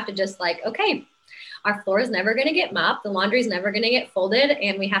kind of have to just like, okay, our floor is never going to get mopped. The laundry is never going to get folded.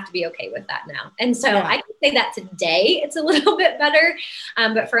 And we have to be okay with that now. And so I can say that today it's a little bit better.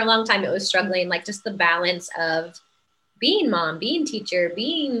 But for a long time, it was struggling, like just the balance of being mom, being teacher,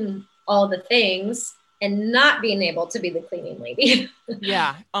 being all the things and not being able to be the cleaning lady.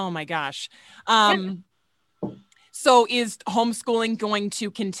 Oh my gosh. So is homeschooling going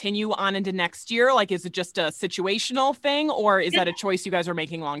to continue on into next year? Like, is it just a situational thing, or is that a choice you guys are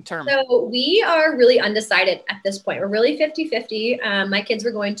making long-term? So we are really undecided at this point. We're really 50-50. My kids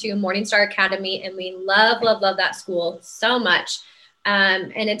were going to Morningstar Academy and we love that school so much.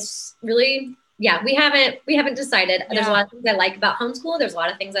 And it's really, we haven't decided. There's a lot of things I like about homeschool. There's a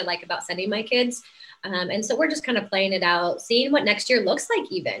lot of things I like about sending my kids. And so we're just kind of playing it out, seeing what next year looks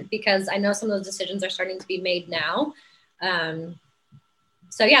like even, because I know some of those decisions are starting to be made now.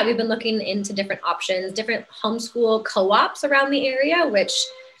 So we've been looking into different options, different homeschool co-ops around the area, which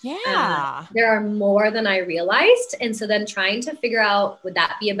there are more than I realized. And so then trying to figure out, would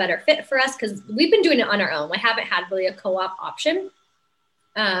that be a better fit for us? Because we've been doing it on our own. I haven't had really a co-op option.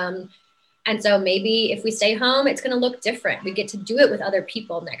 And so maybe if we stay home, it's going to look different. We get to do it with other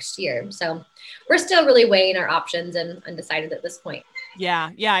people next year. So we're still really weighing our options and undecided at this point.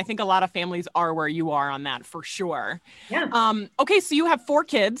 Yeah. Yeah. I think a lot of families are where you are on that for sure. Yeah. Okay. So you have 4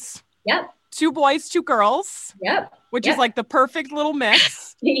 kids, Yep. 2 boys, 2 girls, Yep. which Yep. is like the perfect little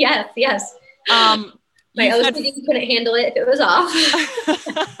mix. Yes. Yes. My You said OCD couldn't handle it if it was off.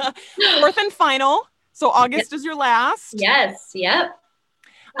 4th and final. So August Yep. is your last. Yes. Yep.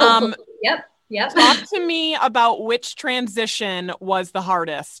 Um, Yep. Yep. Talk to me about which transition was the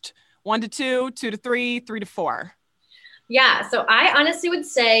hardest. 1 to 2, 2 to 3, 3 to 4. Yeah. So I honestly would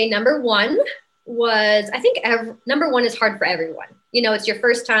say number one was, I think number one is hard for everyone. You know, it's your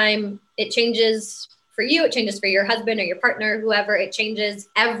first time. It changes for you. It changes for your husband or your partner, whoever. It changes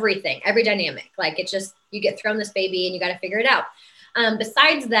everything, every dynamic. Like it's just, you get thrown this baby and you got to figure it out.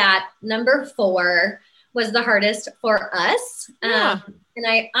 Besides that, number 4 was the hardest for us. Yeah. And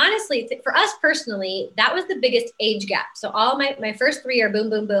I honestly, for us personally, that was the biggest age gap. So all my first 3 are boom,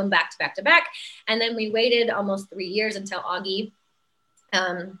 boom, boom, back to back to back. And then we waited almost 3 years until Augie.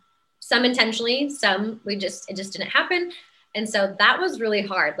 Some intentionally, some it just didn't happen. And so that was really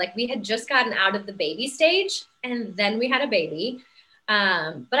hard. Like we had just gotten out of the baby stage and then we had a baby.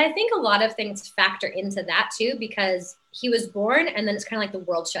 But I think a lot of things factor into that too, because he was born and then it's kind of like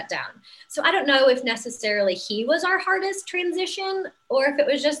the world shut down. So I don't know if necessarily he was our hardest transition or if it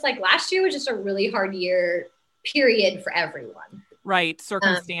was just like last year was just a really hard year period for everyone. Right.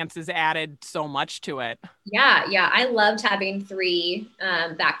 Circumstances added so much to it. Yeah. Yeah. I loved having 3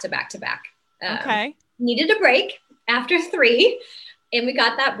 back to back to back. Okay. Needed a break after 3 and we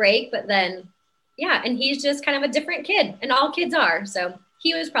got that break, but then, yeah. And he's just kind of a different kid and all kids are. So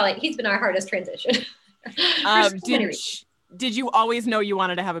he's been our hardest transition. Did you always know you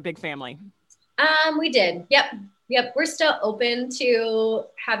wanted to have a big family? We did. Yep. We're still open to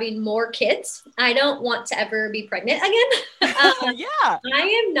having more kids. I don't want to ever be pregnant again. Yeah.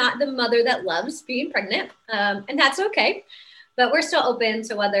 I am not the mother that loves being pregnant. And that's okay. But we're still open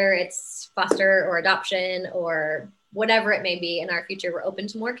to whether it's foster or adoption or whatever it may be in our future. We're open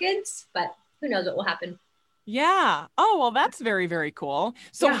to more kids, but who knows what will happen. Yeah. Oh, well, that's very, very cool.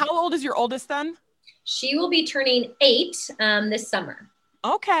 So Yeah. How old is your oldest then? She will be turning 8 this summer.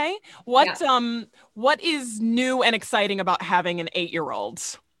 Okay. What is new and exciting about having an 8-year-old?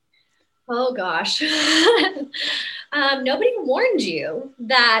 Oh gosh. Nobody warned you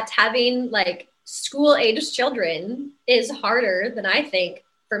that having like school age children is harder than I think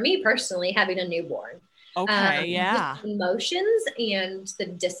for me personally having a newborn. Okay. Yeah. The emotions and the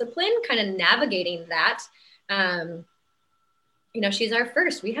discipline, kind of navigating that. She's our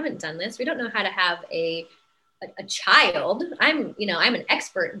first. We haven't done this. We don't know how to have a child. I'm an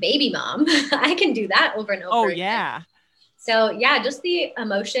expert baby mom. I can do that over and over. Oh, again. yeah. So yeah, just the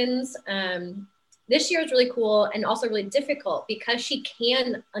emotions. This year is really cool and also really difficult because she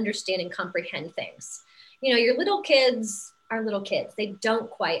can understand and comprehend things. Your little kids are little kids. They don't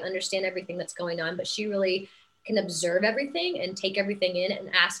quite understand everything that's going on, but she really can observe everything and take everything in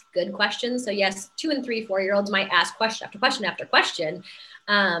and ask good questions. So yes, 2 and 3, 4-year-olds might ask question after question after question.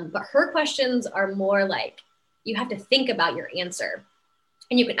 But her questions are more like, you have to think about your answer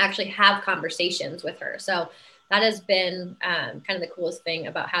and you can actually have conversations with her. So that has been kind of the coolest thing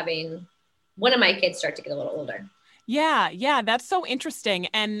about having one of my kids start to get a little older. Yeah, that's so interesting.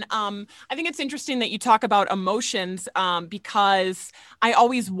 And I think it's interesting that you talk about emotions because I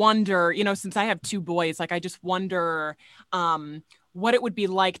always wonder, since I have 2 boys, like I just wonder what it would be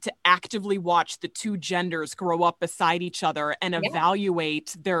like to actively watch the 2 genders grow up beside each other and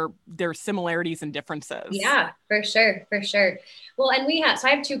evaluate their similarities and differences. Yeah, for sure. Well, and I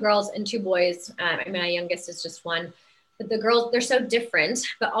have 2 girls and 2 boys. My youngest is just 1. But the girls, they're so different,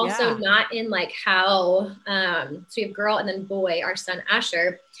 but also not in like how, so we have girl and then boy, our son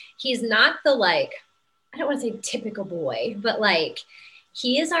Asher. He's not the like, I don't want to say typical boy, but like,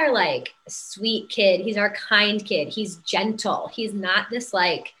 he is our like sweet kid. He's our kind kid. He's gentle. He's not this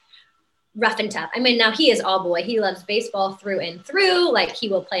like rough and tough. I mean, now he is all boy. He loves baseball through and through. Like he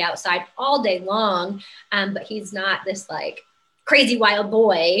will play outside all day long. But he's not this like crazy wild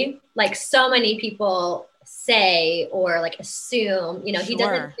boy. Like so many people say or like assume, he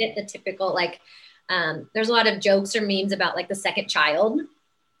doesn't fit the typical like there's a lot of jokes or memes about like the second child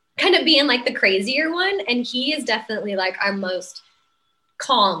kind of being like the crazier one, and he is definitely like our most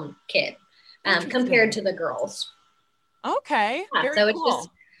calm kid compared to the girls. Okay. Very so cool. It's just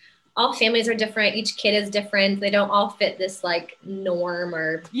all families are different, each kid is different, they don't all fit this like norm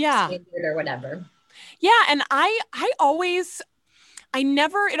or standard or whatever. Yeah. And I always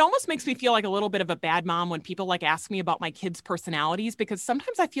it almost makes me feel like a little bit of a bad mom when people like ask me about my kids' personalities, because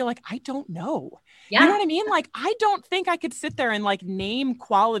sometimes I feel like I don't know. Yeah. You know what I mean? Like, I don't think I could sit there and like name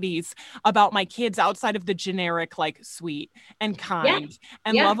qualities about my kids outside of the generic, like sweet and kind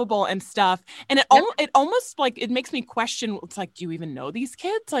and lovable and stuff. And it almost like, it makes me question, it's like, do you even know these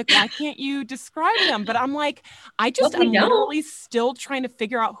kids? Like, why can't you describe them? But I'm like, I'm literally still trying to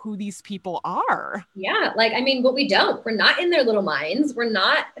figure out who these people are. Yeah. Like, I mean, but we're not in their little minds. We're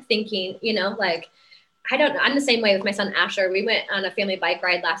not thinking, you know, like, I don't know. I'm the same way with my son, Asher. We went on a family bike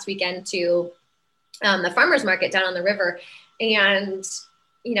ride last weekend to the farmer's market down on the river. And,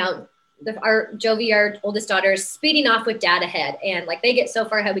 you know, our Jovi, our oldest daughter, is speeding off with dad ahead. And like, they get so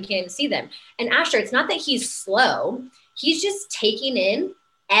far ahead, we can't even see them. And Asher, it's not that he's slow. He's just taking in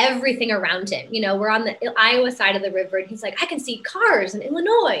everything around him. You know, we're on the Iowa side of the river and he's like, I can see cars in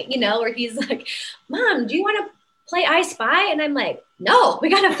Illinois, you know, or he's like, Mom, do you want to play I Spy? And I'm like, no, we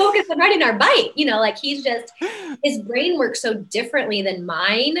got to focus on riding our bike. You know, like he's just, his brain works so differently than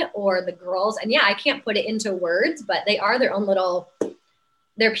mine or the girls. And yeah, I can't put it into words, but they are their own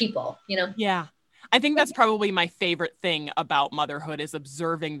they're people, you know? Yeah. I think that's probably my favorite thing about motherhood is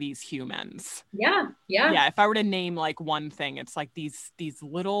observing these humans. Yeah. Yeah. Yeah. If I were to name like one thing, it's like these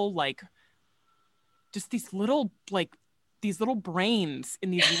little, like, just these little brains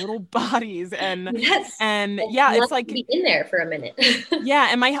in these little bodies. And, it's like be in there for a minute. Yeah.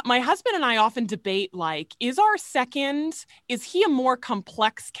 And my husband and I often debate, like, is he a more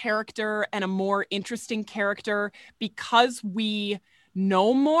complex character and a more interesting character because we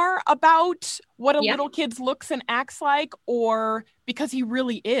know more about what a little kid looks and acts like, or because he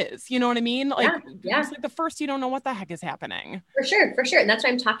really is, you know what I mean? Like, it's like the first, you don't know what the heck is happening. For sure. And that's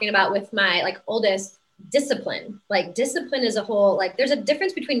what I'm talking about with my like oldest. Discipline. Like discipline is a whole, like there's a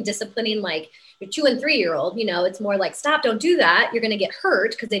difference between disciplining like your 2 and 3 year old, you know, it's more like, stop, don't do that. You're going to get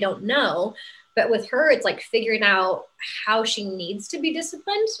hurt because they don't know. But with her, it's like figuring out how she needs to be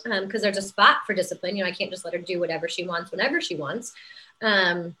disciplined, because there's a spot for discipline. You know, I can't just let her do whatever she wants, whenever she wants.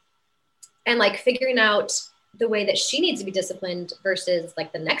 And like figuring out the way that she needs to be disciplined versus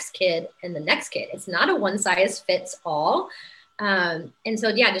like the next kid and the next kid. It's not a one size fits all. And so,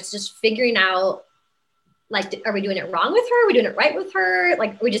 yeah, just figuring out, like, are we doing it wrong with her? Are we doing it right with her?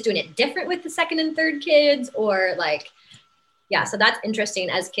 Like, are we just doing it different with the second and third kids? Or like, yeah, so that's interesting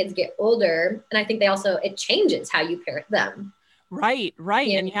as kids get older. And I think it changes how you parent them. Right.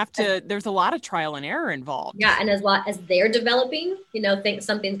 Yeah. And you have to, there's a lot of trial and error involved. Yeah. And as they're developing, you know, think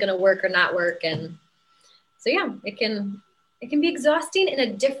something's going to work or not work. And so, yeah, it can be exhausting in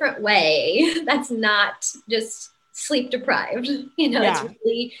a different way. That's not just sleep deprived, you know,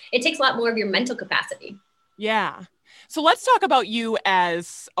 it takes a lot more of your mental capacity. Yeah. So let's talk about you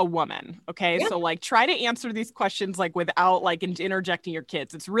as a woman. Okay. Yeah. So like try to answer these questions like without like interjecting your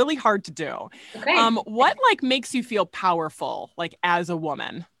kids. It's really hard to do. Okay. What like makes you feel powerful like as a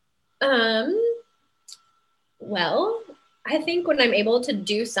woman? Well, I think when I'm able to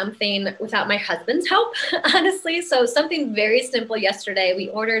do something without my husband's help, honestly. So something very simple yesterday, I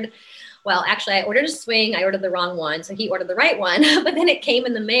ordered a swing. I ordered the wrong one. So he ordered the right one, but then it came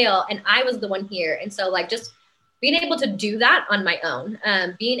in the mail and I was the one here. And so like just being able to do that on my own,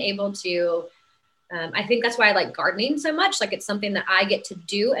 being able to, I think that's why I like gardening so much. Like it's something that I get to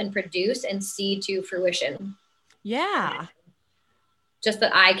do and produce and see to fruition. Yeah. Just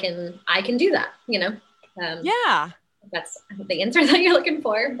that I can do that, you know? Yeah. That's the answer that you're looking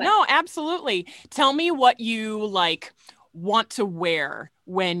for. But. No, absolutely. Tell me what you like want to wear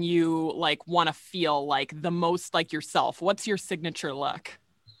when you like want to feel like the most like yourself. What's your signature look?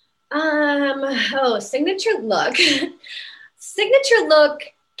 Signature look. Signature look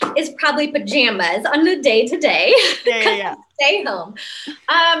is probably pajamas on the day to day. Yeah. Stay home.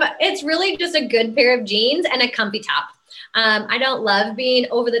 It's really just a good pair of jeans and a comfy top. I don't love being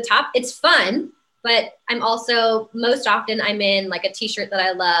over the top. It's fun, but most often I'm in like a t-shirt that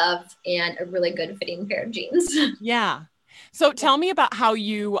I love and a really good fitting pair of jeans. Yeah. So tell me about how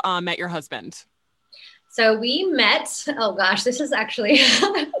you met your husband. So we met, oh gosh, this is actually,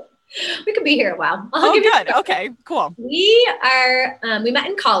 we could be here a while. Good. Okay, cool. We met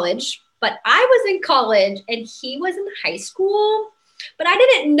in college, but I was in college and he was in high school, but I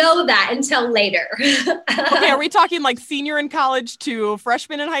didn't know that until later. Okay, are we talking like senior in college to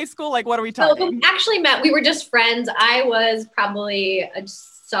freshman in high school? Like what are we talking? So we actually met, we were just friends. I was probably a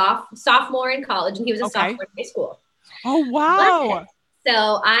sophomore in college and he was a sophomore in high school. Oh, wow.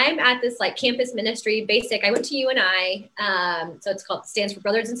 So I'm at this like campus ministry basic. I went to UNI. So stands for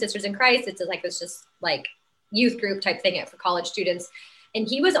Brothers and Sisters in Christ. It's like this just like youth group type thing for college students. And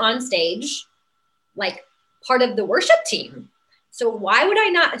he was on stage, like part of the worship team. So why would I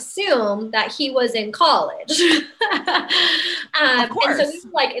not assume that he was in college? Of course. And so we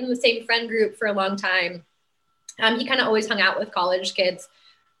were like in the same friend group for a long time. He kind of always hung out with college kids.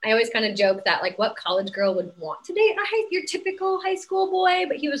 I always kind of joke that like what college girl would want to date your typical high school boy,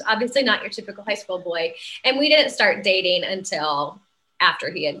 but he was obviously not your typical high school boy. And we didn't start dating until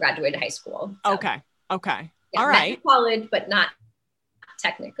after he had graduated high school. So, Okay. Yeah, All right. in college, but not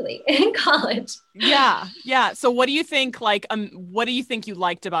technically in college. Yeah. So what do you think, what do you think you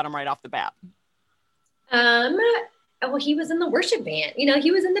liked about him right off the bat? Well, he was in the worship band,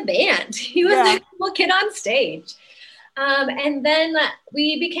 he was in the band. He was the cool kid on stage. And then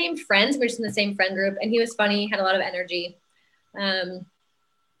we became friends. We were just in the same friend group, and he was funny, had a lot of energy.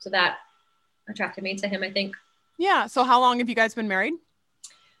 So that attracted me to him, I think. Yeah. So how long have you guys been married?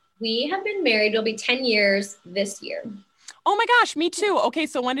 We have been married. It'll be 10 years this year. Oh my gosh, me too. Okay.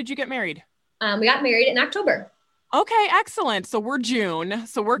 So when did you get married? We got married in October. Okay. Excellent. So we're June.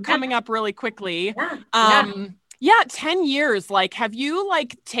 So we're coming up really quickly. Yeah. 10 years. Like, have you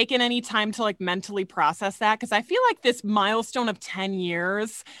taken any time to mentally process that? Because I feel like this milestone of 10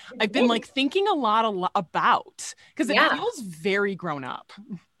 years, I've been thinking a lot about, because it feels very grown up.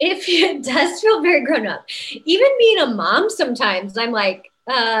 It does feel very grown up. Even being a mom, sometimes I'm like,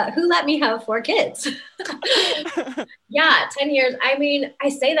 who let me have 4 kids? Yeah, 10 years. I mean, I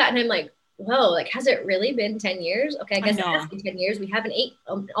say that and I'm like, whoa, has it really been 10 years? Okay, I guess it has been 10 years. We have an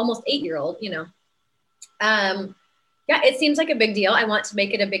almost 8-year-old, Yeah, it seems like a big deal. I want to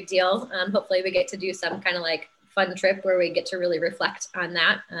make it a big deal. Hopefully we get to do some kind of fun trip where we get to really reflect on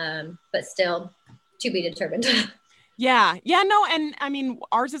that. But still to be determined. Yeah. No. And I mean,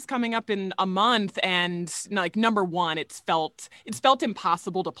 ours is coming up in a month, and number one, it's felt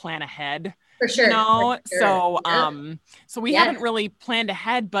impossible to plan ahead. For sure. For sure. So we haven't really planned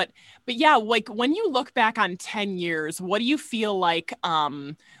ahead, but yeah, when you look back on 10 years, what do you feel like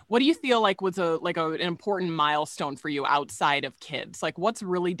was an important milestone for you outside of kids? What's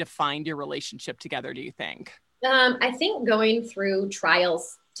really defined your relationship together, do you think? I think going through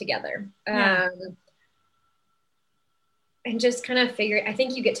trials together. And just kind of I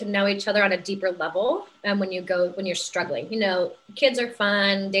think you get to know each other on a deeper level when you're struggling. Kids are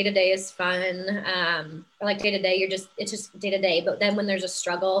fun, day-to-day is fun. Day-to-day, it's just day-to-day. But then when there's a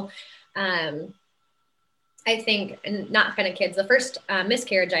struggle, I think, and not kind of kids, the first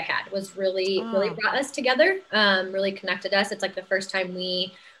miscarriage I had was really brought us together, really connected us. It's the first time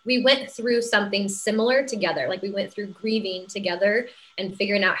we went through something similar together. We went through grieving together and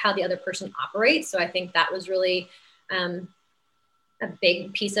figuring out how the other person operates. So I think that was really a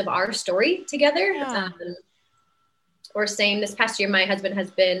big piece of our story together. Yeah. Or same this past year, my husband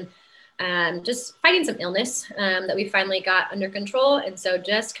has been just fighting some illness that we finally got under control. And so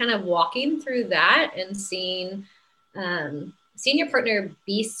just kind of walking through that and seeing your partner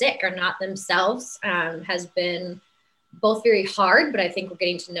be sick or not themselves has been both very hard, but I think we're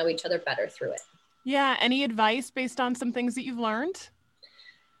getting to know each other better through it. Yeah. Any advice based on some things that you've learned?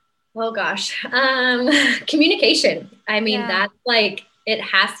 Oh gosh. Communication. I mean, that's it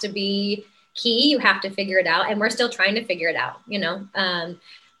has to be key. You have to figure it out. And we're still trying to figure it out.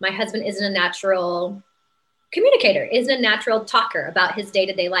 My husband isn't a natural communicator, isn't a natural talker about his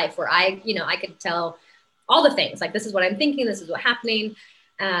day-to-day life where I could tell all the things this is what I'm thinking. This is what's happening.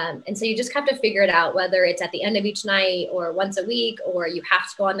 And so you just have to figure it out, whether it's at the end of each night or once a week, or you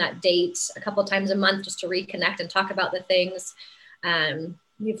have to go on that date a couple times a month just to reconnect and talk about the things.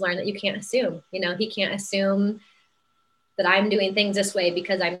 We've learned that you can't assume, he can't assume that I'm doing things this way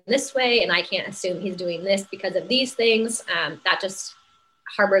because I'm this way. And I can't assume he's doing this because of these things. That just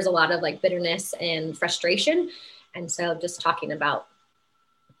harbors a lot of bitterness and frustration. And so just talking about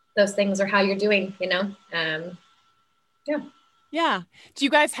those things or how you're doing, Yeah. Do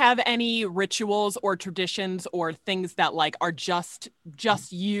you guys have any rituals or traditions or things that are just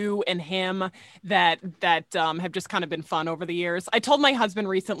you and him that have just kind of been fun over the years? I told my husband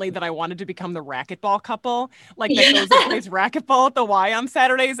recently that I wanted to become the racquetball couple, that goes and plays racquetball at the Y on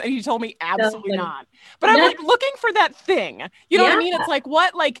Saturdays, and he told me absolutely not. But I'm looking for that thing. You know what I mean? It's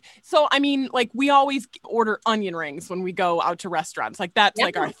what? So I mean, we always order onion rings when we go out to restaurants. That's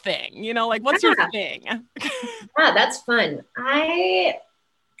our thing. What's your thing? Yeah, that's fun. I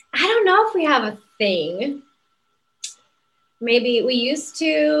don't know if we have a thing. Maybe we used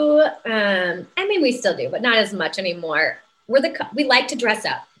to, we still do, but not as much anymore. We like to dress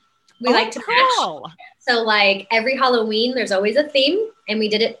up. We like to match. So every Halloween, there's always a theme, and we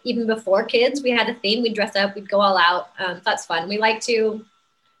did it even before kids. We had a theme. We'd dress up. We'd go all out. That's fun. We like to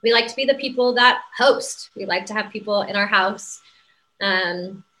be the people that host. We like to have people in our house.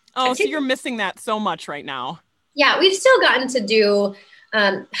 So you're missing that so much right now. Yeah, we've still gotten to do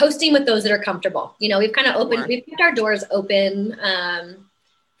hosting with those that are comfortable. We've kind of opened, we've kept our doors open.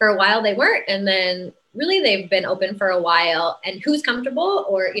 For a while they weren't. And then really they've been open for a while, and who's comfortable,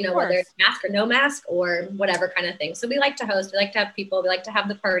 or, whether it's mask or no mask or whatever kind of thing. So we like to host, we like to have people, we like to have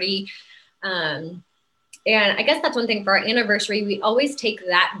the party. And I guess that's one thing for our anniversary. We always take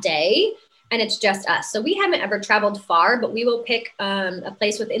that day and it's just us. So we haven't ever traveled far, but we will pick a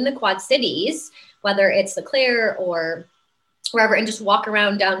place within the Quad Cities, whether it's LeClaire or wherever, and just walk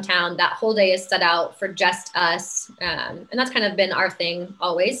around downtown. That whole day is set out for just us. And that's kind of been our thing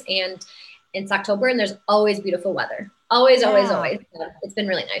always. And it's October and there's always beautiful weather. Always. So it's been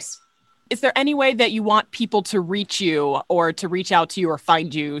really nice. Is there any way that you want people to reach you or to reach out to you or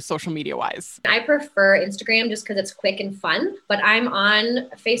find you social media wise? I prefer Instagram just because it's quick and fun, but I'm on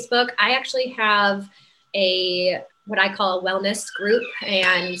Facebook. I actually have what I call a wellness group,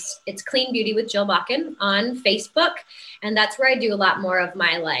 and it's Clean Beauty with Jill Bakken on Facebook. And that's where I do a lot more of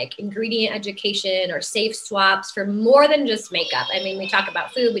my ingredient education or safe swaps for more than just makeup. I mean, we talk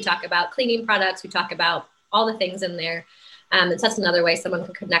about food, we talk about cleaning products, we talk about all the things in there. So that's another way someone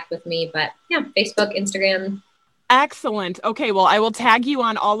can connect with me. But yeah, Facebook, Instagram. Excellent. Okay, well, I will tag you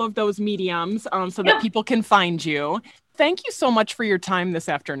on all of those mediums so that people can find you. Thank you so much for your time this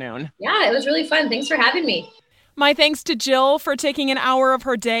afternoon. Yeah, it was really fun. Thanks for having me. My thanks to Jill for taking an hour of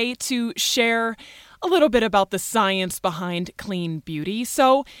her day to share a little bit about the science behind clean beauty.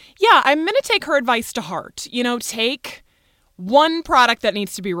 So yeah, I'm going to take her advice to heart. Take one product that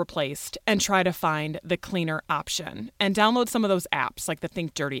needs to be replaced and try to find the cleaner option, and download some of those apps like the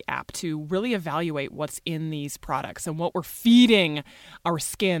Think Dirty app to really evaluate what's in these products and what we're feeding our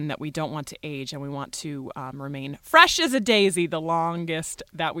skin that we don't want to age and we want to remain fresh as a daisy the longest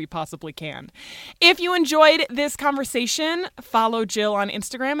that we possibly can. If you enjoyed this conversation, follow Jill on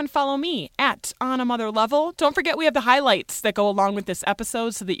Instagram and follow me at On a Mother Level. Don't forget we have the highlights that go along with this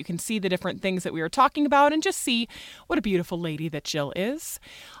episode so that you can see the different things that we are talking about and just see what a beautiful lady that Jill is.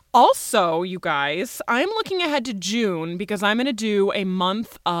 Also, you guys, I'm looking ahead to June because I'm going to do a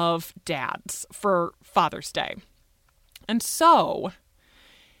month of dads for Father's Day. And so,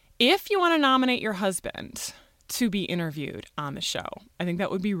 if you want to nominate your husband to be interviewed on the show, I think that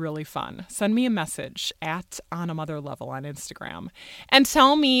would be really fun. Send me a message at On a Mother Level on Instagram and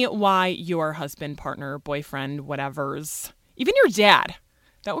tell me why your husband, partner, boyfriend, whatever's, even your dad,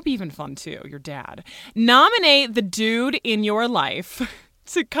 that would be even fun too, your dad. Nominate the dude in your life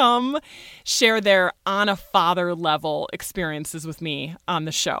to come share their on a father level experiences with me on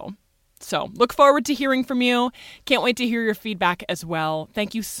the show. So look forward to hearing from you. Can't wait to hear your feedback as well.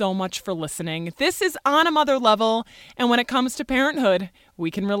 Thank you so much for listening. This is On a Mother Level, and when it comes to parenthood,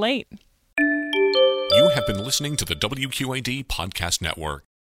 we can relate. You have been listening to the WQAD Podcast Network.